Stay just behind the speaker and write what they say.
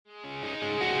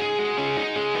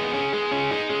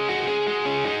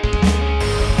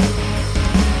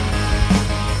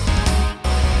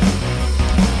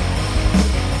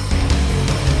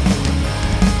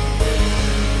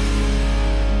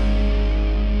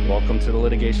Welcome to the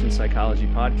Litigation Psychology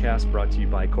Podcast, brought to you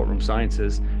by Courtroom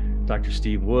Sciences. Dr.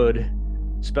 Steve Wood,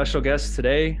 special guest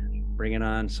today, bringing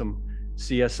on some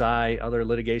CSI, other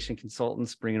litigation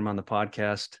consultants, bringing them on the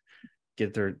podcast,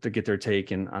 get their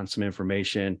take on some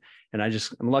information. And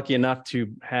I'm lucky enough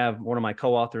to have one of my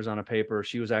co-authors on a paper.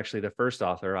 She was actually the first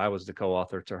author. I was the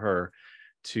co-author to her,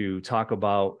 to talk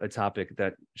about a topic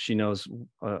that she knows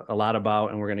a lot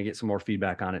about, and we're going to get some more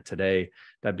feedback on it today,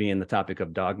 that being the topic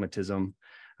of dogmatism.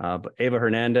 But Ava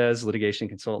Hernandez, litigation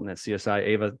consultant at CSI.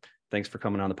 Ava, thanks for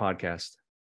coming on the podcast.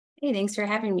 Hey, thanks for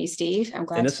having me, Steve. I'm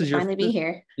glad to finally be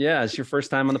here. Yeah, it's your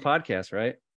first time on the podcast,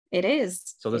 right? It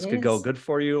is. So this could go good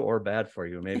for you or bad for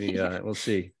you. Maybe we'll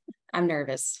see. I'm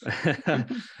nervous.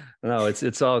 No,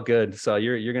 it's all good. So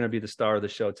you're going to be the star of the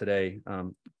show today,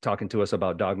 talking to us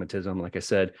about dogmatism. Like I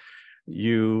said,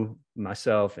 you,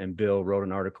 myself, and Bill wrote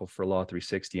an article for Law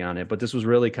 360 on it, but this was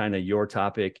really kind of your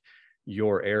topic,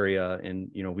 your area, and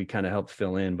we kind of helped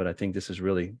fill in. But I think this is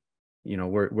really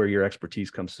where your expertise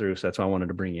comes through. So that's why I wanted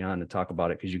to bring you on to talk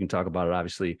about it, because you can talk about it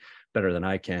obviously better than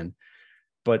I can.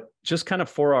 But just kind of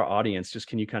for our audience,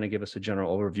 can you kind of give us a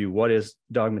general overview? What is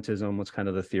dogmatism? What's kind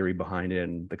of the theory behind it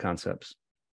and the concepts?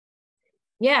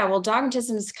 Yeah, well,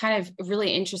 dogmatism is kind of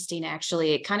really interesting,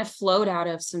 actually. It kind of flowed out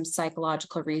of some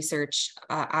psychological research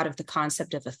out of the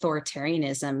concept of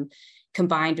authoritarianism,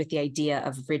 combined with the idea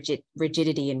of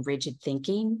rigidity and rigid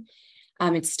thinking.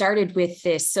 It started with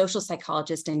this social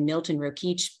psychologist named Milton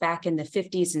Rokeach back in the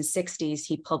 50s and 60s.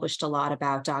 He published a lot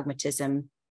about dogmatism,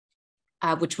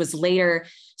 which was later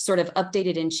sort of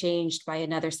updated and changed by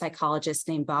another psychologist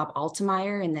named Bob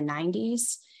Altemeyer in the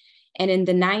 90s. And in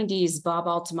the 90s, Bob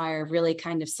Altemeyer really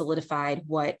kind of solidified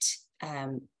what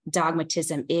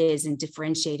dogmatism is and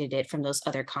differentiated it from those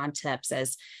other concepts,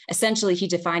 as essentially he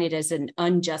defined it as an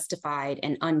unjustified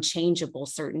and unchangeable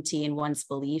certainty in one's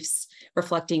beliefs,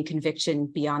 reflecting conviction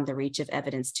beyond the reach of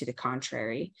evidence to the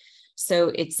contrary.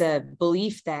 So it's a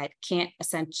belief that can't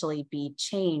essentially be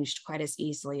changed quite as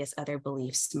easily as other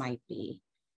beliefs might be.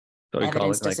 So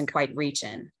evidence doesn't quite reach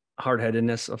in.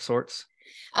 Hard-headedness of sorts?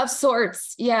 Of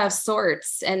sorts, yeah, of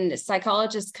sorts. And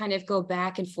psychologists kind of go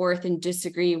back and forth and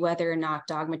disagree whether or not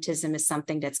dogmatism is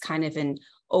something that's kind of an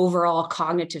overall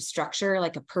cognitive structure,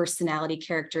 like a personality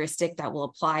characteristic that will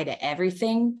apply to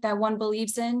everything that one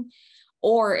believes in,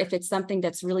 or if it's something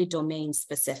that's really domain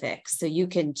specific. So you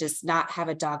can just not have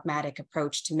a dogmatic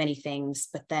approach to many things,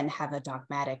 but then have a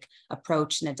dogmatic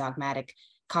approach and a dogmatic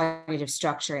cognitive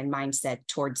structure and mindset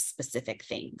towards specific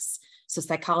things. So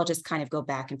psychologists kind of go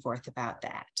back and forth about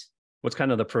that. What's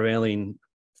kind of the prevailing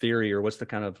theory, or what's the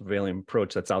kind of prevailing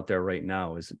approach that's out there right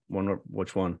now? Is it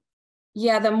which one?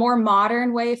 Yeah, the more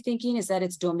modern way of thinking is that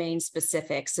it's domain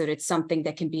specific. So it's something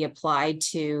that can be applied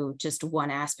to just one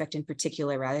aspect in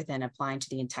particular rather than applying to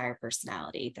the entire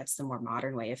personality. That's the more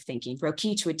modern way of thinking.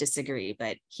 Rokeach would disagree,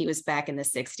 but he was back in the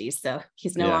 60s, so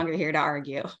he's no longer here to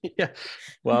argue. Yeah.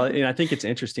 Well, and I think it's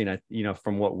interesting,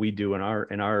 from what we do in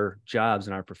our jobs,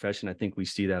 in our profession, I think we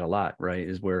see that a lot, right?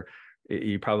 Is where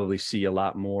you probably see a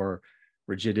lot more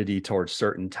rigidity towards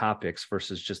certain topics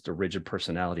versus just a rigid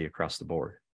personality across the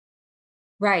board.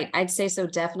 Right, I'd say so,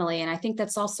 definitely. And I think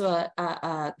that's also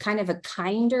a kind of a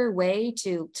kinder way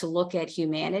to look at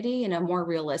humanity, and a more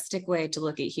realistic way to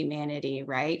look at humanity,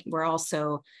 right? We're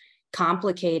also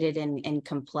complicated and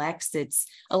complex. It's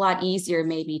a lot easier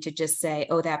maybe to just say,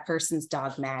 oh, that person's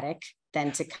dogmatic,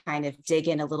 than to kind of dig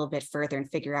in a little bit further and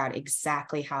figure out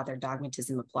exactly how their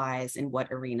dogmatism applies in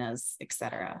what arenas, et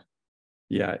cetera.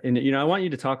 Yeah. And, I want you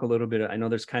to talk a little bit. I know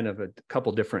there's kind of a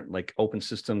couple different like open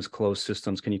systems, closed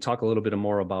systems. Can you talk a little bit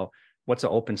more about what's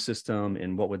an open system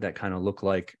and what would that kind of look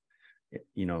like,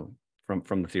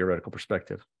 from the theoretical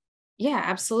perspective? Yeah,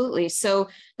 absolutely. So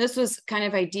this was kind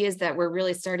of ideas that were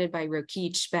really started by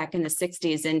Rokeach back in the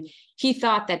 60s. And he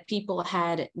thought that people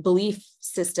had belief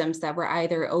systems that were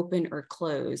either open or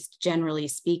closed, generally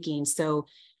speaking. So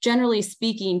generally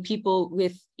speaking, people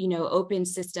with, open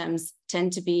systems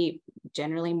tend to be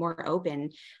generally more open.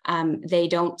 They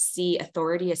don't see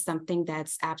authority as something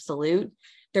that's absolute.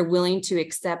 They're willing to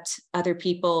accept other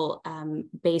people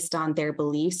based on their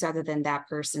beliefs rather than that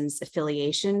person's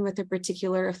affiliation with a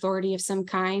particular authority of some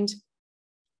kind.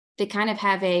 They kind of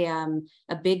have a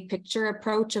big picture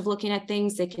approach of looking at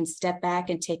things. They can step back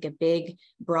and take a big,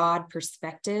 broad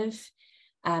perspective.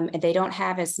 And they don't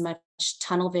have as much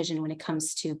tunnel vision when it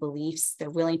comes to beliefs.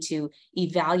 They're willing to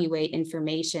evaluate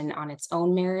information on its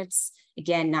own merits.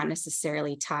 Again, not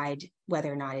necessarily tied,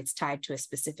 whether or not it's tied to a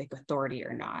specific authority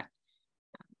or not.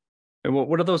 And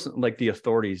what are those, like the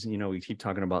authorities? We keep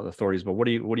talking about the authorities, but what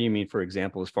do you mean, for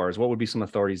example, as far as what would be some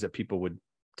authorities that people would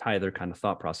tie their kind of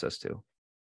thought process to?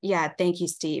 Yeah, thank you,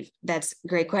 Steve. That's a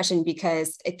great question,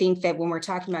 because I think that when we're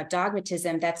talking about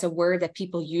dogmatism, that's a word that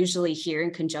people usually hear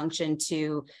in conjunction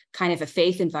to kind of a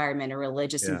faith environment or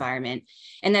religious Yeah. environment.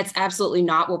 And that's absolutely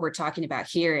not what we're talking about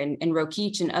here. And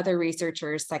Rokeach and other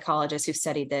researchers, psychologists who've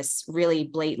studied this really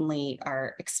blatantly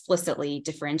are explicitly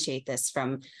differentiate this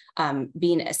from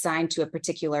being assigned to a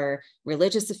particular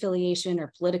religious affiliation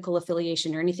or political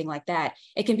affiliation or anything like that.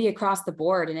 It can be across the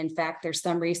board. And in fact, there's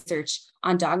some research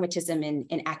on dogmatism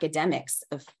in academics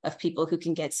of people who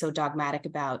can get so dogmatic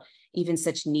about even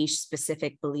such niche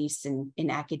specific beliefs in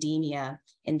academia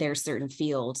in their certain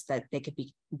fields that they could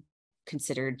be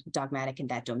considered dogmatic in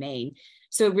that domain.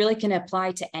 So it really can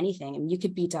apply to anything. And you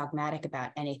could be dogmatic about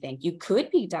anything. You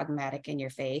could be dogmatic in your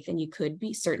faith, and you could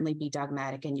certainly be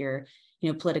dogmatic in your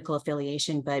political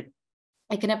affiliation, but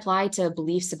it can apply to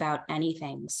beliefs about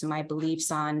anything. So my beliefs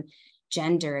on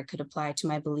gender, it could apply to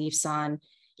my beliefs on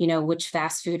which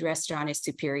fast food restaurant is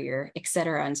superior, et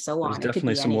cetera, and so on. There's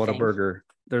definitely some Whataburger.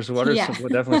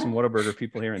 Definitely some Whataburger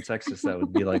people here in Texas that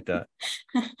would be like that.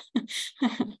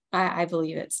 I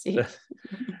believe it, Steve.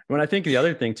 When I think the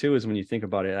other thing too is when you think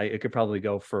about it, it could probably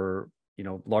go for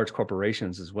large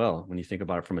corporations as well. When you think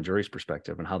about it from a jury's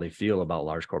perspective and how they feel about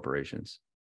large corporations.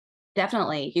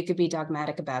 Definitely, you could be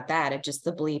dogmatic about that. It's just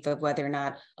the belief of whether or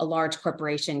not a large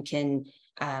corporation can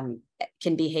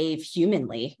behave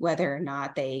humanly, whether or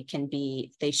not they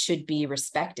should be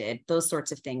respected. Those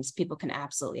sorts of things. People can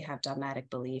absolutely have dogmatic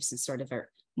beliefs and sort of a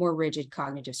more rigid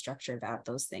cognitive structure about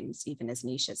those things, even as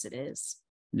niche as it is.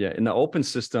 Yeah, and the open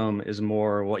system is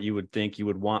more what you would think you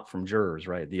would want from jurors,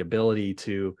 right? The ability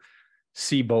to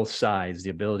see both sides, the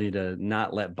ability to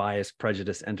not let bias,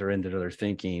 prejudice enter into their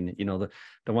thinking.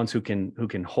 The ones who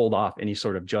can hold off any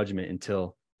sort of judgment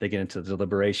until they get into the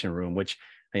deliberation room, which,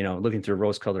 looking through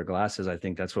rose-colored glasses, I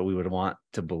think that's what we would want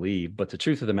to believe. But the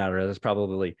truth of the matter is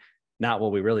probably not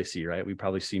what we really see, right? We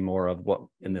probably see more of what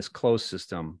in this closed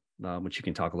system, which you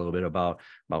can talk a little bit about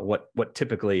what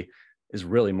typically is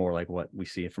really more like what we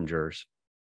see from jurors.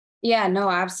 Yeah, no,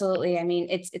 absolutely. I mean,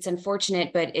 it's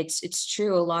unfortunate, but it's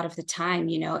true a lot of the time,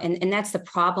 and that's the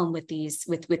problem with these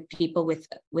with people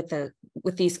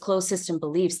with these closed system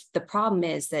beliefs. The problem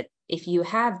is that if you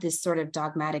have this sort of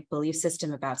dogmatic belief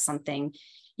system about something,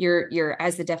 you're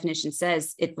as the definition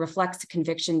says, it reflects a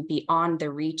conviction beyond the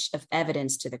reach of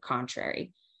evidence to the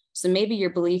contrary. So maybe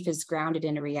your belief is grounded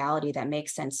in a reality that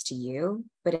makes sense to you,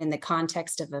 but in the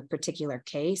context of a particular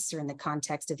case or in the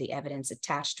context of the evidence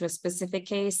attached to a specific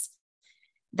case,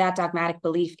 that dogmatic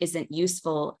belief isn't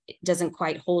useful, it doesn't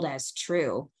quite hold as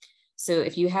true. So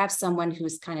if you have someone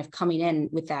who's kind of coming in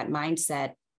with that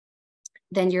mindset,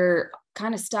 then you're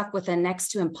kind of stuck with a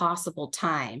next to impossible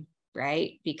time,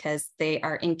 right? Because they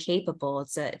are incapable.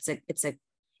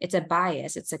 It's a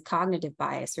bias. It's a cognitive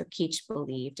bias. Rokeach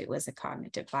believed it was a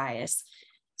cognitive bias.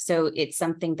 So it's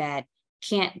something that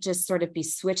can't just sort of be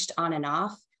switched on and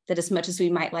off, that as much as we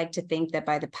might like to think that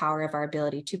by the power of our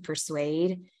ability to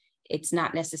persuade, it's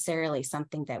not necessarily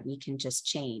something that we can just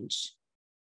change.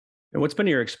 And what's been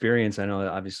your experience? I know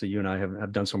obviously you and I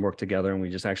have done some work together, and we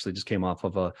just came off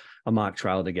of a mock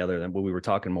trial together, and we were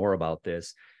talking more about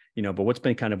this, but what's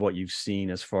been kind of what you've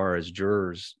seen as far as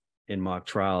jurors in mock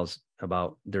trials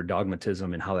about their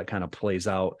dogmatism and how that kind of plays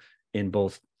out in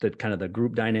both the kind of the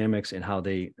group dynamics and how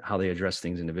they address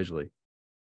things individually?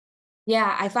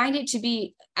 Yeah, I find it to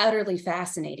be utterly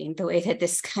fascinating the way that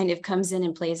this kind of comes in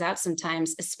and plays out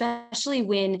sometimes, especially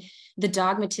when the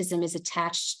dogmatism is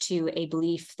attached to a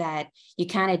belief that you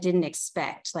kind of didn't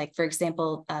expect. Like, for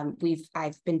example,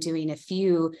 I've been doing a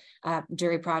few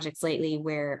jury projects lately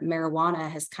where marijuana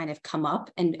has kind of come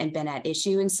up and been at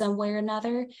issue in some way or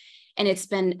another. And it's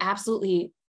been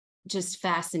absolutely just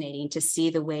fascinating to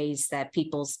see the ways that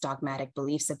people's dogmatic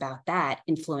beliefs about that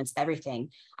influence everything.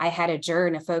 I had a juror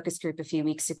in a focus group a few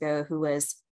weeks ago who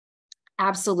was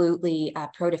absolutely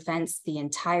pro-defense the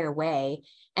entire way.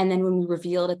 And then when we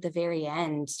revealed at the very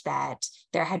end that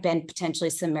there had been potentially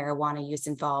some marijuana use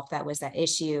involved, that was that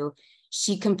issue,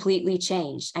 she completely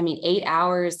changed. I mean, 8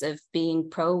 hours of being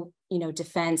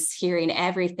pro-defense, hearing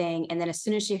everything. And then as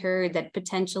soon as she heard that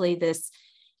potentially this,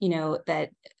 that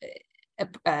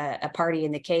a party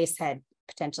in the case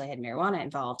potentially had marijuana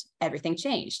involved, everything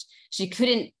changed. She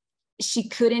couldn't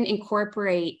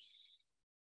incorporate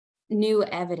new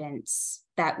evidence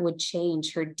that would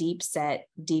change her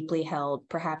deeply held,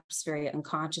 perhaps very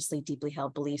unconsciously deeply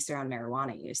held beliefs around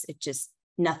marijuana use.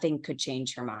 Nothing could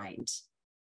change her mind.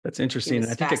 That's interesting.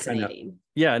 I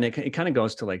think it kind of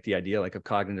goes to like the idea like of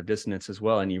cognitive dissonance as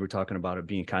well. And you were talking about it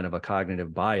being kind of a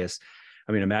cognitive bias.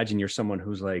 I mean, imagine you're someone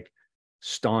who's like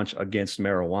staunch against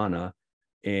marijuana,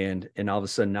 and all of a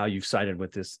sudden now you've sided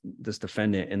with this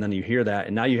defendant, and then you hear that,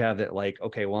 and now you have that like,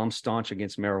 okay, well, I'm staunch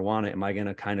against marijuana. Am I going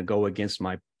to kind of go against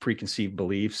my preconceived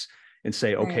beliefs and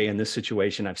say, okay, in this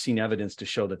situation, I've seen evidence to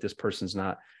show that this person's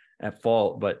not at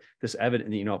fault, but this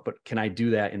evidence, but can I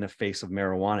do that in the face of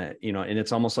marijuana? And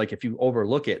it's almost like if you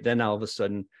overlook it, then all of a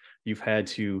sudden you've had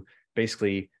to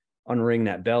basically unring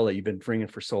that bell that you've been ringing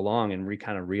for so long and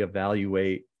kind of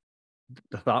reevaluate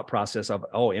the thought process of,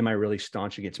 oh, am I really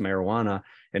staunch against marijuana?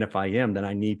 And if I am, then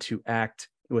I need to act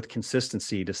with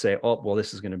consistency to say, oh, well,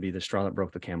 this is going to be the straw that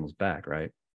broke the camel's back,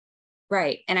 right?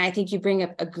 Right. And I think you bring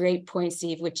up a great point,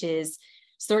 Steve, which is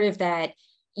sort of that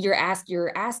you're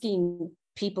asking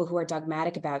people who are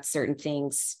dogmatic about certain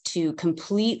things to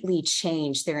completely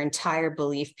change their entire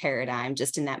belief paradigm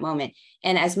just in that moment.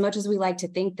 And as much as we like to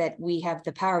think that we have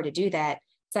the power to do that,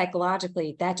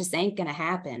 psychologically, that just ain't going to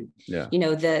happen. Yeah.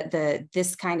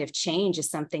 This kind of change is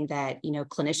something that,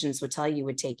 clinicians would tell you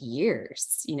would take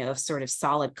years, of sort of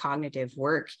solid cognitive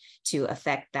work to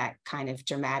affect that kind of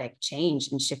dramatic change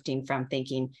and shifting from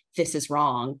thinking this is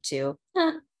wrong to,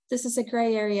 this is a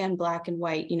gray area and black and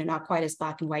white, not quite as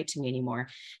black and white to me anymore.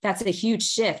 That's a huge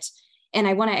shift. And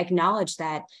I want to acknowledge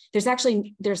that there's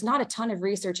not a ton of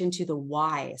research into the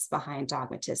whys behind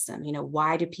dogmatism.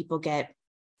 Why do people get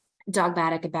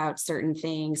dogmatic about certain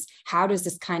things? How does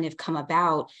this kind of come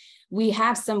about? We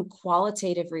have some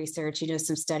qualitative research,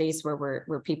 some studies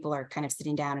where people are kind of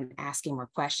sitting down and asking more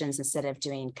questions instead of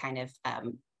doing kind of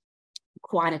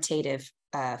quantitative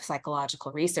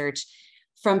psychological research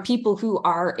from people who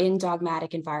are in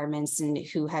dogmatic environments and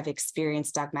who have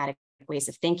experienced dogmatic ways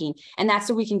of thinking. And that's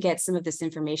where we can get some of this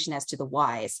information as to the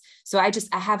whys. So I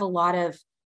have a lot of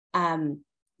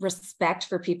respect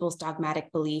for people's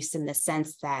dogmatic beliefs in the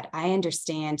sense that I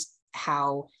understand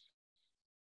how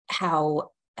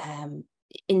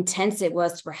intense it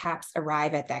was to perhaps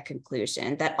arrive at that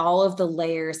conclusion, that all of the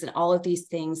layers and all of these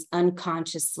things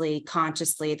unconsciously,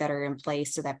 consciously that are in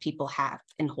place so that people have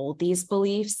and hold these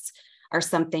beliefs are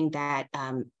something that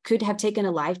could have taken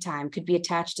a lifetime, could be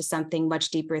attached to something much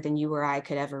deeper than you or I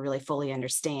could ever really fully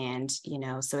understand,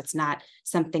 so it's not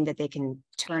something that they can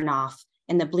turn off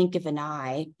in the blink of an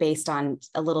eye based on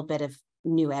a little bit of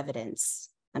new evidence,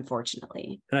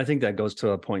 unfortunately. And I think that goes to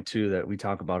a point too that we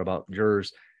talk about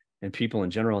jurors and people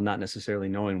in general not necessarily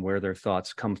knowing where their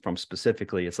thoughts come from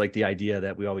specifically. It's like the idea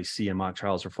that we always see in mock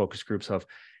trials or focus groups of,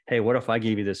 hey, what if I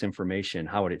gave you this information?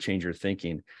 How would it change your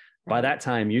thinking? Right. By that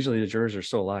time, usually the jurors are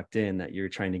so locked in that you're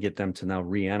trying to get them to now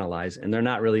reanalyze, and they're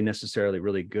not really necessarily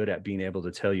really good at being able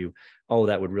to tell you, oh,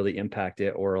 that would really impact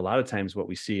it. Or a lot of times what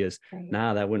we see is,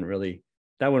 nah, that wouldn't really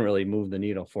move the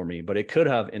needle for me, but it could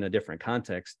have in a different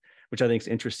context, which I think is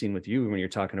interesting with you when you're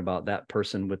talking about that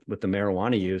person with the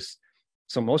marijuana use.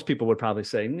 So most people would probably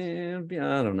say,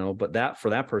 nah, I don't know. But that for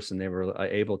that person, they were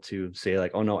able to say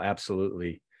like, oh no,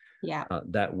 absolutely. Yeah,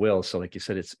 that will. So like you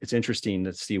said, it's interesting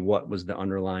to see what was the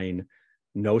underlying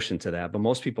notion to that. But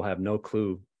most people have no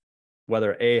clue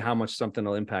whether A, how much something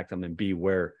will impact them, and B,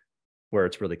 where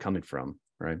it's really coming from.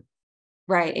 Right.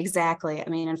 Right, exactly. I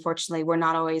mean, unfortunately, we're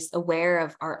not always aware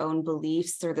of our own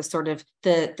beliefs or the sort of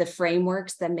the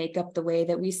frameworks that make up the way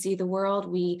that we see the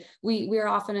world. We are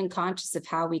often unconscious of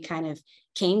how we kind of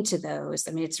came to those.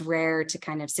 I mean, it's rare to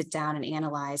kind of sit down and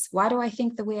analyze, why do I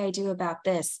think the way I do about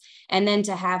this? And then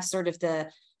to have sort of the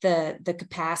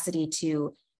capacity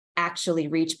to actually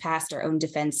reach past our own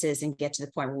defenses and get to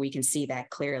the point where we can see that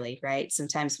clearly, right?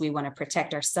 Sometimes we want to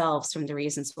protect ourselves from the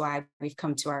reasons why we've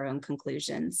come to our own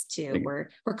conclusions too. We're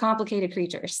complicated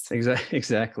creatures.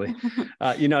 Exactly.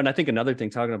 And I think another thing,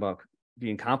 talking about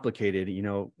being complicated,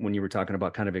 when you were talking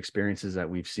about kind of experiences that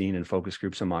we've seen in focus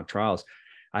groups and mock trials,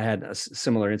 I had a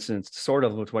similar incident, sort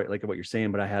of with what you're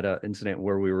saying, but I had an incident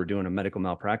where we were doing a medical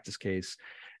malpractice case,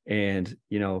 and,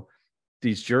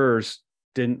 these jurors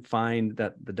didn't find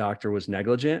that the doctor was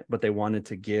negligent, but they wanted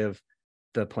to give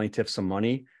the plaintiff some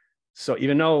money. So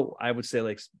even though I would say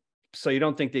like, so you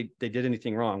don't think they did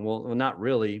anything wrong? Well, not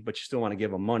really, but you still want to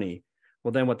give them money.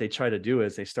 Well, then what they try to do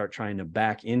is they start trying to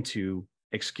back into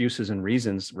excuses and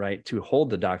reasons, right, to hold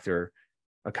the doctor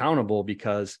accountable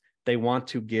because they want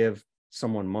to give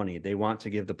someone money. They want to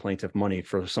give the plaintiff money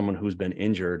for someone who's been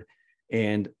injured.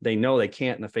 And they know they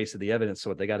can't in the face of the evidence. So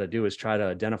what they got to do is try to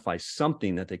identify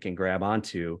something that they can grab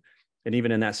onto. And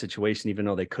even in that situation, even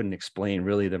though they couldn't explain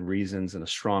really the reasons and a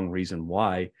strong reason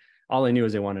why, all they knew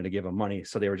is they wanted to give them money.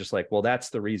 So they were just like, well, that's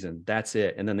the reason, that's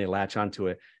it. And then they latch onto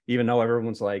it, even though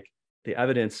everyone's like, the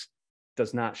evidence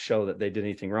does not show that they did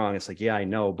anything wrong. It's like, yeah, I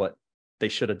know, but they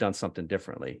should have done something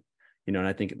differently. And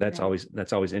I think that's always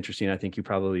interesting. I think you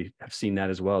probably have seen that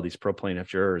as well. These pro plaintiff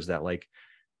jurors that like,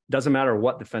 doesn't matter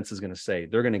what defense is going to say,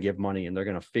 they're going to give money and they're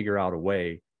going to figure out a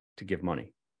way to give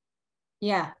money.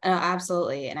 Yeah,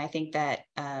 absolutely. And I think that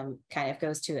kind of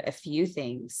goes to a few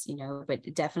things,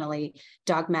 but definitely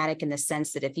dogmatic in the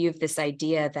sense that if you have this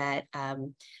idea that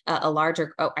a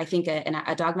larger, I think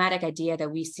a dogmatic idea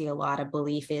that we see a lot of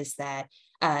belief is that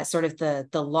sort of the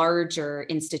larger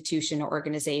institution or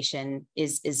organization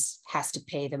has to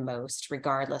pay the most,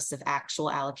 regardless of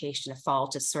actual allocation of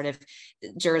fault. It's sort of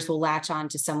jurors will latch on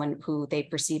to someone who they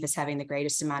perceive as having the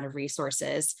greatest amount of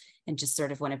resources and just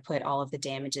sort of want to put all of the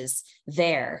damages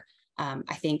there.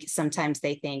 I think sometimes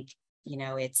they think,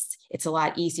 it's a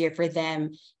lot easier for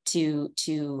them to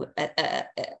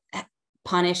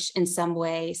punish in some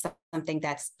way something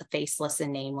that's faceless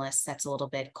and nameless, that's a little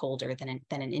bit colder than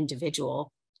an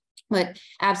individual. But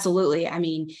absolutely, I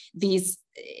mean,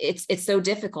 it's so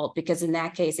difficult because in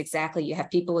that case, exactly, you have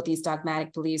people with these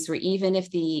dogmatic beliefs where even if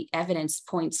the evidence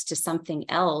points to something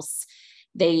else,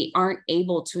 they aren't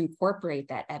able to incorporate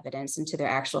that evidence into their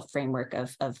actual framework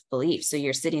of belief. So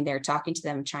you're sitting there talking to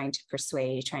them, trying to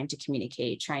persuade, trying to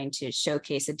communicate, trying to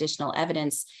showcase additional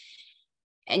evidence.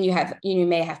 And you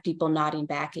may have people nodding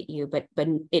back at you, but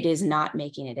it is not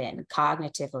making it in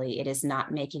cognitively. It is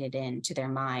not making it into their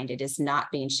mind. It is not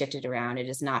being shifted around. It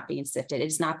is not being sifted. It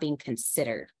is not being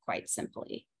considered, quite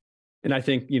simply. And I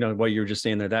think, what you were just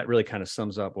saying there, that really kind of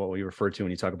sums up what we refer to when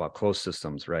you talk about closed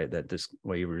systems, right? That this,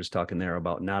 what you were just talking there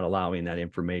about not allowing that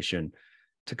information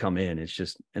to come in. It's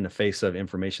just in the face of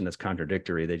information that's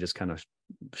contradictory, they just kind of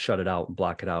shut it out,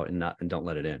 block it out, and don't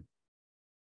let it in.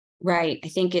 Right. I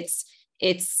think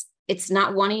it's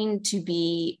not wanting to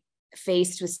be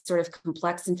faced with sort of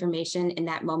complex information in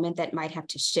that moment that might have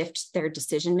to shift their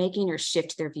decision making or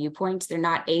shift their viewpoints. They're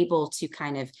not able to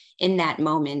kind of in that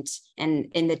moment and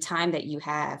in the time that you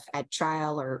have at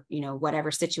trial or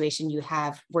whatever situation you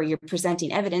have where you're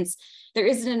presenting evidence, there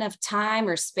isn't enough time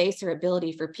or space or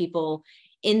ability for people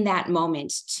in that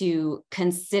moment to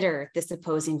consider this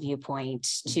opposing viewpoint,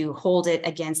 to hold it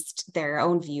against their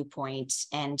own viewpoint,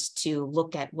 and to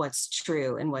look at what's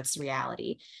true and what's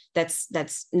reality.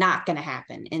 That's not going to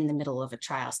happen in the middle of a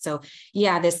trial. So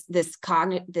yeah, this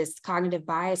cognitive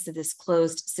bias of this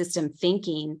closed system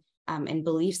thinking and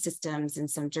belief systems in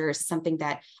some jurors is something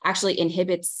that actually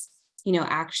inhibits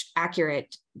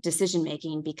accurate decision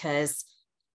making, because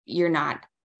you're not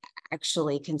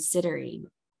actually considering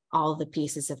all the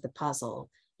pieces of the puzzle.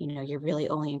 You're really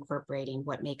only incorporating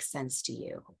what makes sense to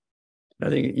you. I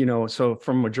think, so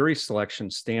from a jury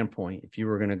selection standpoint, if you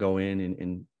were going to go in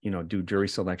and do jury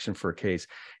selection for a case,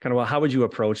 kind of how would you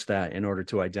approach that in order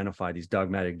to identify these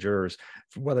dogmatic jurors,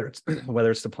 whether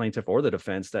it's the plaintiff or the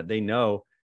defense, that they know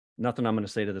nothing I'm going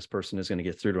to say to this person is going to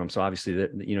get through to them. So obviously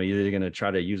that, you're either going to try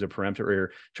to use a peremptory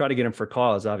or try to get them for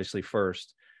cause, obviously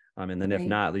first. And then if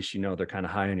not, at least they're kind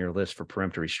of high on your list for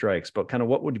peremptory strikes. But kind of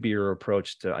what would be your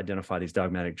approach to identify these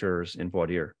dogmatic jurors in voir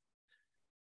dire?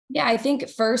 Yeah, I think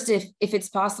first, if it's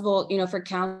possible, for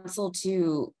counsel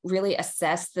to really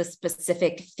assess the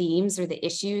specific themes or the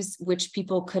issues which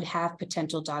people could have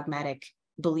potential dogmatic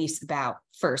beliefs about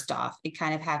first off, and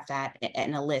kind of have that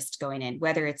in a list going in,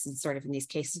 whether it's in these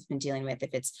cases we've been dealing with,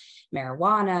 if it's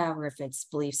marijuana or if it's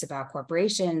beliefs about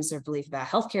corporations or belief about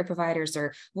healthcare providers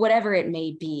or whatever it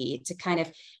may be, to kind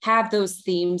of have those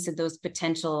themes and those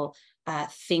potential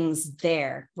things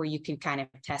there where you can kind of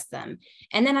test them.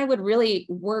 And then I would really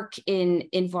work in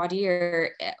voir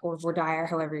dire or voir dire,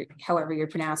 however you're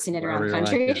pronouncing it around the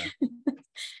country.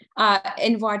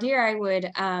 In voir dire, I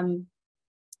would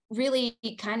really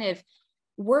kind of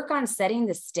work on setting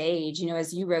the stage,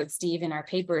 as you wrote, Steve, in our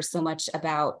paper so much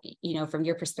about, from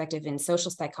your perspective in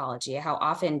social psychology, how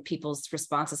often people's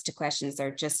responses to questions are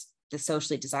just the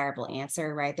socially desirable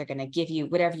answer, right? They're going to give you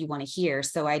whatever you want to hear.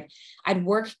 So I'd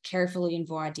work carefully in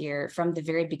voir dire from the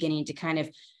very beginning to kind of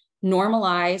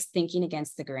normalize thinking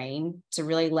against the grain, to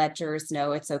really let jurors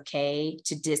know it's okay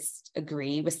to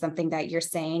disagree with something that you're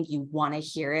saying. You want to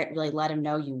hear it, really let them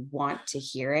know you want to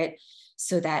hear it,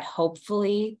 so that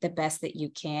hopefully the best that you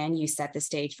can, you set the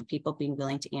stage for people being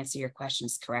willing to answer your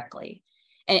questions correctly.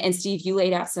 And Steve, you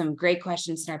laid out some great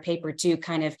questions in our paper too,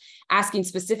 kind of asking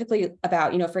specifically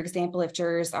about, for example,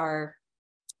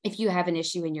 if you have an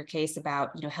issue in your case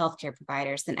about, healthcare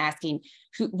providers, then asking,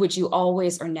 would you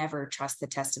always or never trust the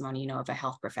testimony, of a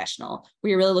health professional?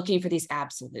 We're really looking for these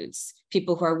absolutes,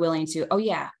 people who are willing to,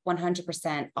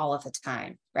 100% all of the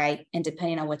time, right? And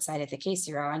depending on what side of the case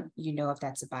you're on, if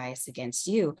that's a bias against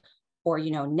you, or,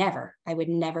 never, I would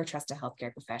never trust a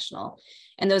healthcare professional.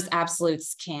 And those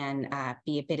absolutes can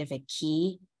be a bit of a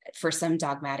key for some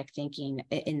dogmatic thinking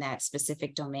in that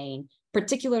specific domain,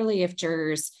 particularly if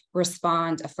jurors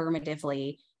respond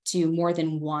affirmatively to more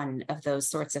than one of those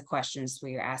sorts of questions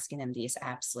where you're asking them these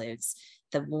absolutes,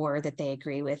 the more that they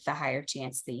agree with, the higher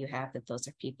chance that you have that those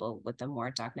are people with a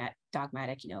more dogmatic,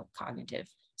 cognitive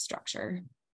structure.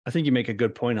 I think you make a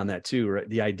good point on that too, right?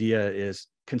 The idea is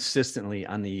consistently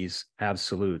on these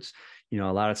absolutes. A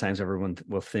lot of times everyone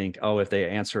will think, oh, if they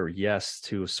answer yes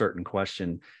to a certain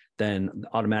question, then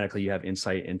automatically you have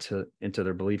insight into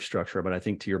their belief structure. But I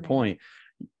think to your point,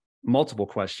 multiple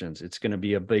questions, it's going to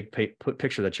be a big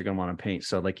picture that you're going to want to paint.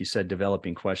 So like you said,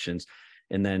 developing questions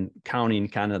and then counting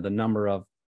kind of the number of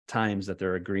times that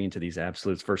they're agreeing to these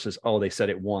absolutes versus, oh, they said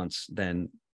it once, then,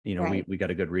 Right. we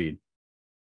got a good read.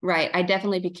 Right. I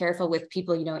definitely be careful with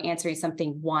people, answering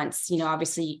something once,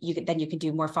 obviously you can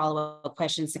do more follow-up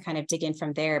questions to kind of dig in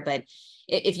from there. But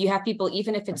if you have people,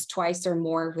 even if it's twice or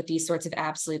more with these sorts of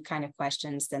absolute kind of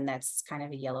questions, then that's kind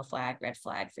of a yellow flag, red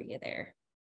flag for you there.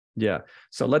 Yeah.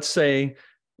 So let's say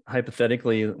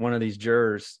hypothetically, one of these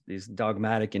jurors, these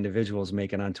dogmatic individuals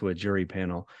make it onto a jury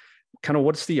panel. Kind of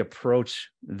what's the approach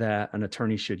that an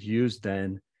attorney should use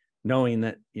then, knowing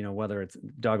that, whether it's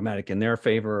dogmatic in their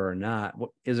favor or not?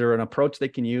 Is there an approach they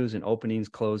can use in openings,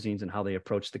 closings, and how they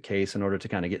approach the case in order to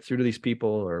kind of get through to these people,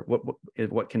 or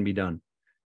what can be done?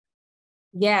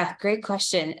 Yeah, great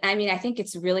question. I mean, I think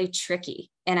it's really tricky.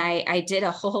 And I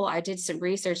did some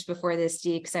research before this,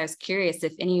 Dee, because I was curious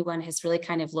if anyone has really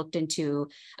kind of looked into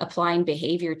applying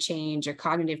behavior change or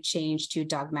cognitive change to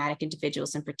dogmatic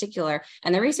individuals in particular.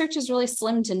 And the research is really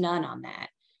slim to none on that,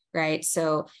 right?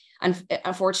 So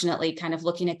unfortunately, kind of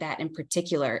looking at that in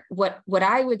particular, what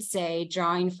I would say,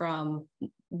 drawing from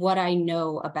what I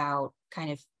know about kind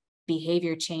of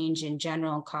behavior change in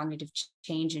general and cognitive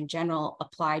change in general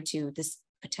applied to this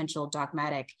potential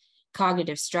dogmatic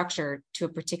cognitive structure to a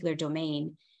particular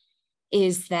domain,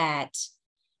 is that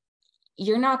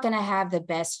you're not going to have the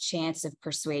best chance of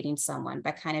persuading someone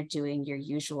by kind of doing your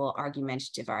usual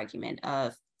argumentative argument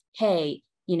of, hey,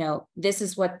 this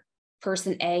is what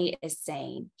person A is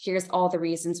saying. Here's all the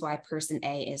reasons why person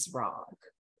A is wrong,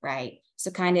 right? So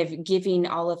kind of giving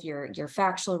all of your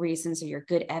factual reasons or your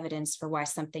good evidence for why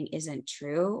something isn't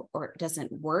true or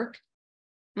doesn't work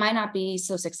might not be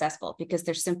so successful because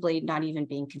they're simply not even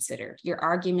being considered. Your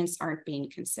arguments aren't being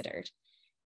considered.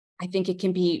 I think it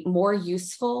can be more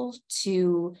useful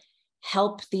to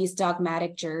help these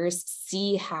dogmatic jurors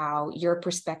see how your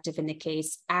perspective in the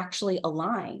case actually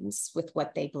aligns with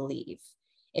what they believe.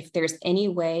 If there's any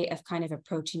way of kind of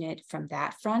approaching it from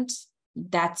that front,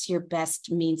 that's your best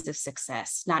means of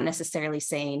success, not necessarily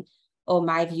saying, oh,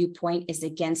 my viewpoint is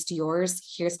against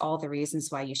yours, here's all the reasons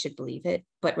why you should believe it,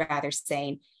 but rather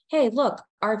saying, hey, look,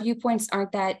 our viewpoints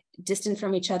aren't that distant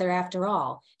from each other after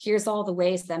all. Here's all the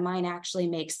ways that mine actually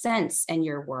make sense in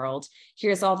your world.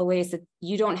 Here's all the ways that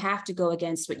you don't have to go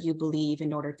against what you believe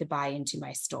in order to buy into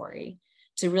my story.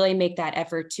 To really make that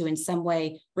effort to in some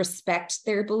way respect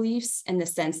their beliefs in the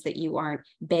sense that you aren't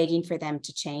begging for them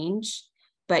to change,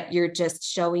 but you're just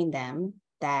showing them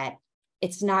that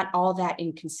it's not all that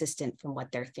inconsistent from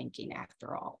what they're thinking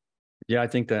after all. Yeah, I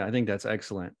think that's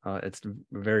excellent. It's a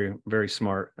very, very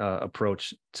smart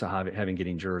approach to having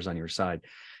getting jurors on your side.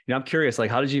 I'm curious, like,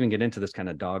 how did you even get into this kind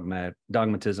of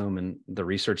dogmatism and the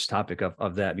research topic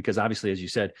of that? Because obviously, as you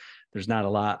said, there's not a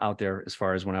lot out there as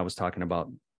far as when I was talking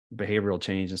about behavioral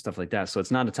change and stuff like that. So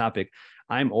it's not a topic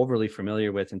I'm overly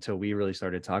familiar with until we really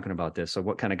started talking about this. So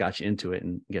what kind of got you into it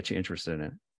and get you interested in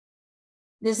it?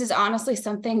 This is honestly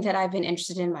something that I've been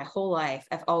interested in my whole life.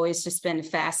 I've always just been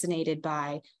fascinated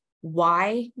by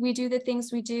why we do the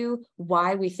things we do,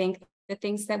 why we think the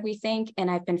things that we think. And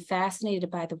I've been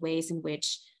fascinated by the ways in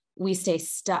which we stay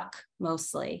stuck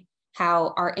mostly,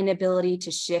 how our inability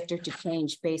to shift or to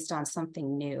change based on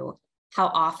something new, how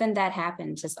often that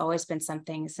happens has always been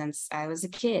something since I was a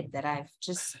kid that I've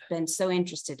just been so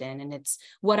interested in. And it's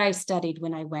what I studied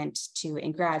when I went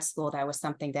in grad school. That was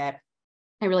something that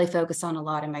I really focused on a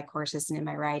lot in my courses and in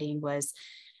my writing, was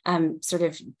sort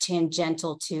of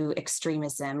tangential to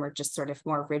extremism, or just sort of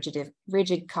more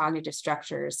rigid cognitive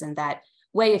structures, and that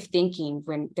way of thinking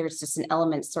when there's just an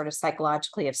element sort of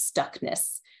psychologically of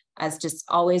stuckness has just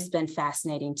always been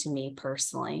fascinating to me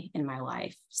personally in my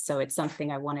life. So it's something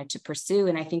I wanted to pursue.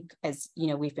 And I think, as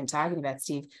we've been talking about,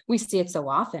 Steve, we see it so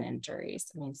often in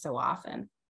juries. I mean, so often.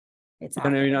 It's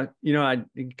out there. I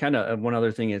kind of one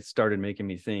other thing it started making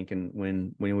me think, and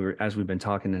when we were, as we've been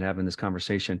talking and having this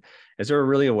conversation, is there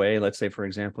really a way, let's say, for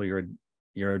example,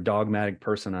 you're a dogmatic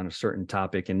person on a certain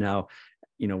topic, and now,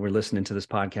 we're listening to this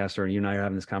podcast, or you and I are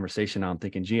having this conversation. Now I'm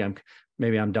thinking, gee,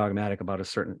 maybe I'm dogmatic about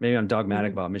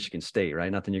about Michigan State,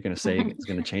 right? Nothing you're going to say is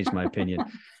going to change my opinion.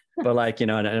 But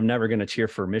and I'm never going to cheer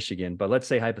for Michigan. But let's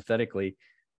say hypothetically,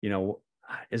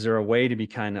 is there a way to be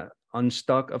kind of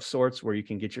unstuck of sorts where you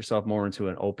can get yourself more into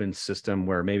an open system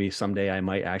where maybe someday I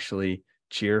might actually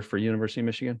cheer for University of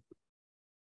Michigan?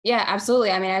 Yeah,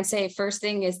 absolutely. I mean, I'd say first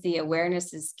thing is the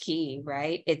awareness is key,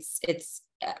 right?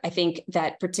 I think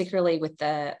that particularly with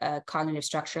the cognitive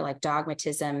structure like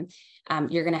dogmatism,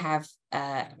 you're going to have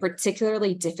a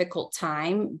particularly difficult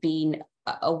time being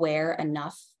aware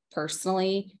enough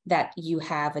personally that you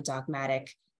have a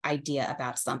dogmatic idea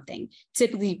about something.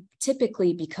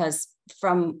 Typically because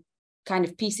from kind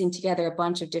of piecing together a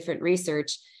bunch of different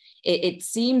research, it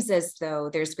seems as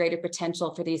though there's greater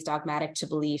potential for these dogmatic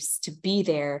beliefs to be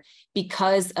there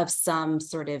because of some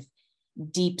sort of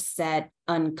deep set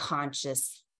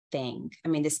unconscious thing. I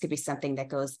mean, this could be something that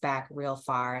goes back real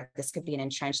far. This could be an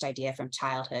entrenched idea from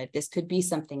childhood. This could be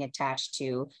something attached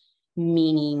to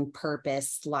meaning,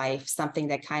 purpose, life, something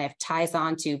that kind of ties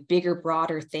on to bigger,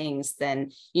 broader things than,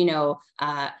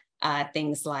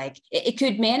 things like it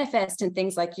could manifest in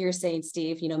things like you're saying,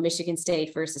 Steve, Michigan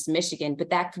State versus Michigan,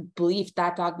 but that belief,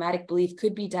 that dogmatic belief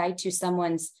could be tied to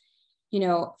someone's,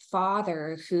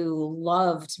 father who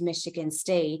loved Michigan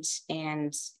State.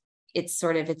 And it's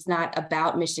not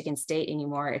about Michigan State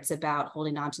anymore. It's about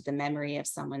holding on to the memory of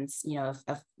someone's,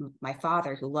 of my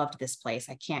father who loved this place.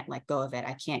 I can't let go of it.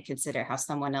 I can't consider how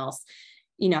someone else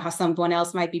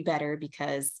might be better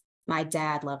because my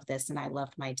dad loved this and I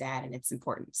loved my dad and it's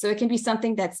important. So it can be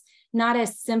something that's not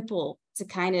as simple to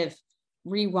kind of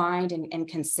rewind and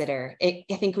consider. I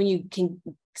think when you can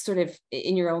sort of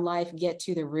in your own life get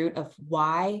to the root of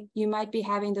why you might be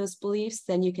having those beliefs,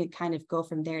 then you can kind of go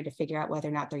from there to figure out whether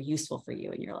or not they're useful for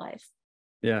you in your life.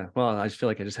 Yeah. Well, I just feel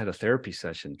like I just had a therapy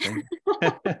session.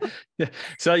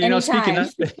 So, Anytime. speaking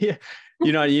of,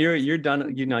 you're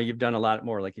done, you've done a lot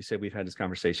more. Like you said, we've had this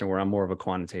conversation where I'm more of a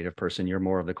quantitative person. You're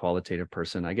more of the qualitative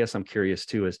person. I guess I'm curious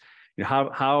too, is,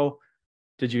 how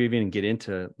did you even get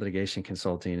into litigation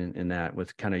consulting and that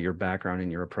with kind of your background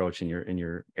and your approach and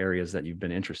your areas that you've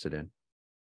been interested in?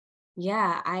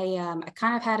 Yeah, I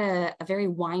kind of had a very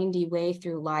windy way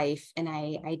through life, and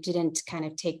I didn't kind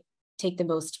of take the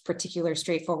most particular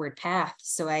straightforward path.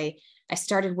 So I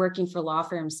started working for law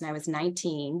firms when I was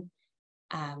 19.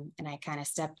 And I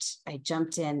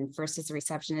jumped in first as a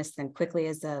receptionist, then quickly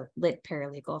as a lit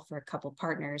paralegal for a couple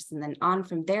partners, and then on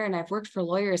from there. And I've worked for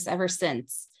lawyers ever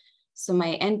since. So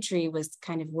my entry was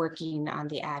kind of working on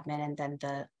the admin and then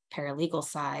the paralegal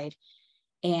side.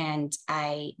 And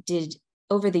I did,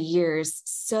 over the years,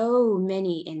 so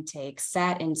many intakes,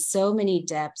 sat in so many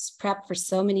depths, prepped for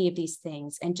so many of these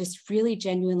things, and just really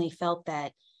genuinely felt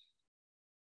that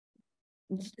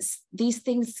these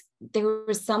things, there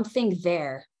was something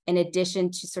there in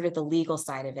addition to sort of the legal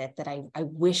side of it that I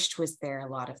wished was there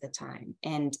a lot of the time.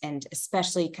 And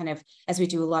especially kind of as we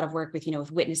do a lot of work with,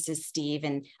 with witnesses, Steve,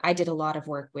 and I did a lot of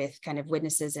work with kind of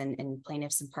witnesses and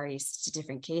plaintiffs and parties to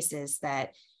different cases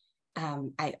that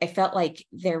I felt like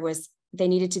they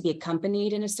needed to be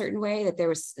accompanied in a certain way, that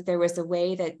there was a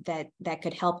way that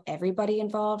could help everybody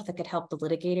involved, that could help the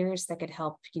litigators, that could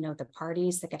help, the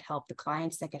parties, that could help the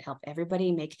clients, that could help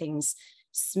everybody make things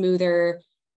smoother,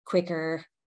 quicker,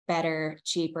 better,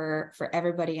 cheaper for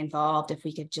everybody involved if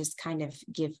we could just kind of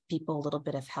give people a little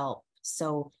bit of help.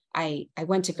 So I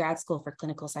went to grad school for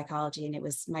clinical psychology, and it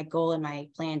was my goal and my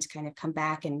plan to kind of come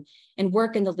back and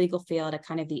work in the legal field at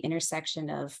kind of the intersection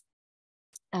of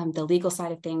the legal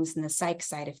side of things and the psych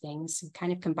side of things, and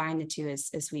kind of combine the two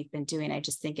as we've been doing. I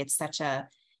just think it's such a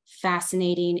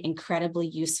fascinating, incredibly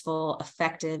useful,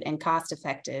 effective, and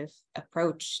cost-effective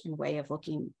approach and way of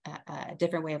looking at a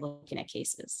different way of looking at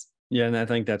cases. Yeah, and I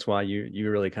think that's why you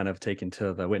really kind of take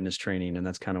into the witness training, and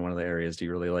that's kind of one of the areas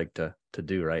you really like to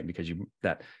do, right? Because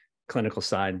that clinical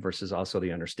side versus also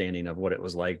the understanding of what it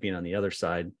was like being on the other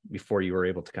side before you were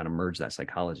able to kind of merge that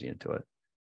psychology into it.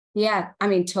 Yeah, I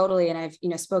mean, totally. And I've,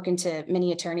 spoken to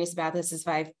many attorneys about this as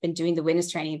I've been doing the witness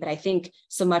training, but I think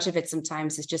so much of it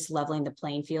sometimes is just leveling the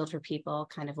playing field for people,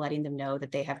 kind of letting them know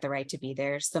that they have the right to be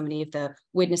there. So many of the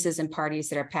witnesses and parties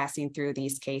that are passing through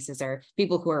these cases are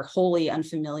people who are wholly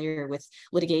unfamiliar with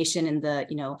litigation and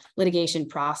the, litigation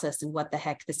process and what the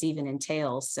heck this even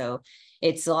entails. So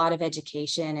it's a lot of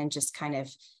education and just kind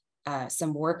of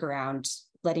some work around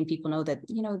letting people know that,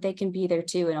 they can be there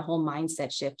too, and a whole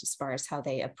mindset shift as far as how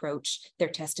they approach their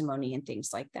testimony and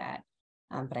things like that.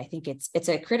 But I think it's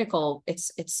a critical,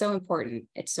 it's so important.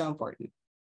 It's so important.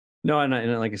 No,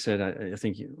 and like I said, I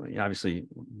think obviously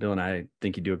Bill and I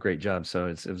think you do a great job. So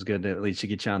it was good to at least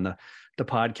get you on the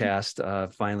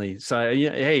podcast finally. So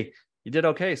hey, you did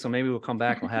okay. So maybe we'll come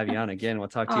back. We'll have you on again. We'll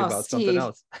talk to you Oh, about something Steve,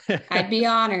 else. I'd be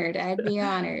honored. I'd be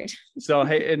honored. So,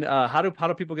 hey, and how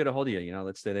do people get a hold of you? You know,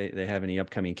 let's say they have any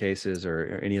upcoming cases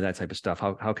or any of that type of stuff.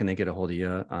 How can they get a hold of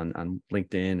you on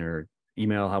LinkedIn or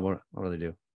email? What do they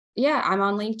do? Yeah, I'm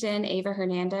on LinkedIn, Ava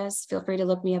Hernandez. Feel free to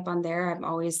look me up on there. I'm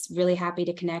always really happy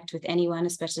to connect with anyone,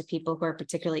 especially people who are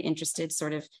particularly interested,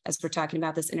 sort of as we're talking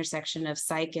about this intersection of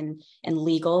psych and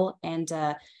legal. And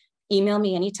email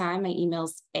me anytime. My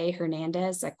email's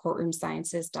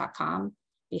ahernandez@courtroomsciences.com.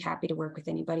 Be happy to work with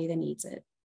anybody that needs it.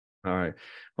 All right.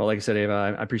 Well, like I said,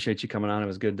 Ava, I appreciate you coming on. It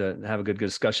was good to have a good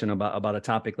discussion about a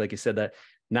topic, like you said, that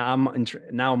now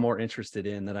I'm more interested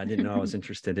in, that I didn't know I was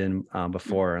interested in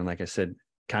before. And like I said,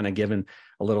 kind of given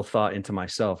a little thought into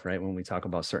myself, right, when we talk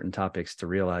about certain topics, to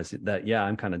realize that, yeah,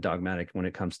 I'm kind of dogmatic when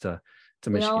it comes to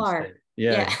We all Michigan are. State.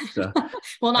 Yeah. So,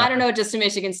 Well, I don't know just to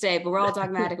Michigan State, but we're all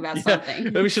dogmatic about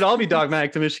something. We should all be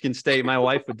dogmatic to Michigan State. My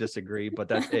wife would disagree, but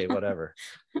that's, hey, whatever.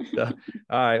 So,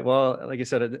 all right. Well, like I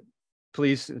said,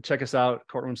 please check us out,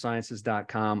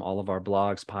 courtroomsciences.com. All of our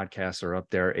blogs, podcasts are up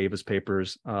there. Ava's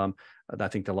papers. I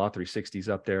think the Law 360 is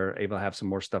up there. Ava will have some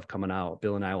more stuff coming out.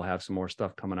 Bill and I will have some more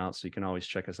stuff coming out. So you can always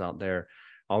check us out there.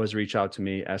 Always reach out to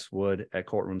me,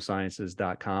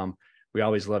 swood@courtroomsciences.com. We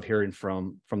always love hearing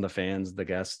from the fans, the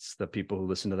guests, the people who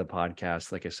listen to the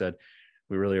podcast. Like I said,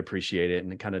 we really appreciate it,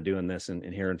 and kind of doing this and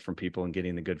hearing from people and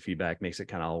getting the good feedback makes it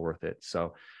kind of all worth it.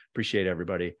 So appreciate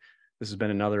everybody. This has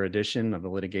been another edition of the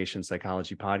Litigation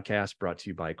Psychology Podcast, brought to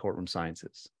you by Courtroom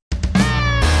Sciences.